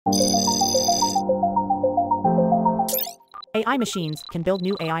AI machines can build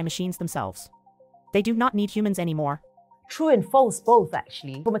new AI machines themselves. They do not need humans anymore. True and false both,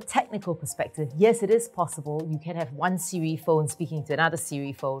 actually. From a technical perspective, yes, it is possible. You can have one Siri phone speaking to another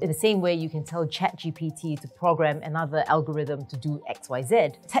Siri phone. In the same way, you can tell ChatGPT to program another algorithm to do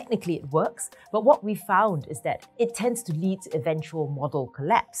XYZ. Technically, it works, but what we found is that it tends to lead to eventual model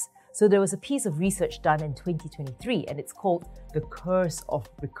collapse. So there was a piece of research done in 2023, and it's called the curse of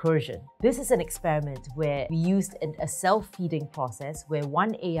recursion. This is an experiment where we used a self-feeding process where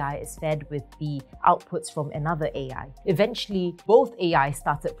one AI is fed with the outputs from another AI. Eventually, both AI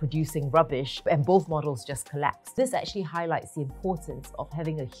started producing rubbish and both models just collapsed. This actually highlights the importance of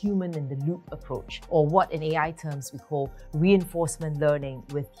having a human-in-the-loop approach, or what in AI terms we call reinforcement learning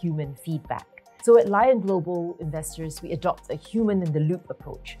with human feedback. So at Lion Global Investors, we adopt a human-in-the-loop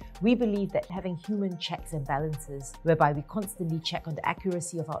approach. We believe that having human checks and balances, whereby we constantly check on the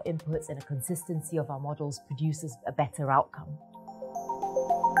accuracy of our inputs and the consistency of our models, produces a better outcome.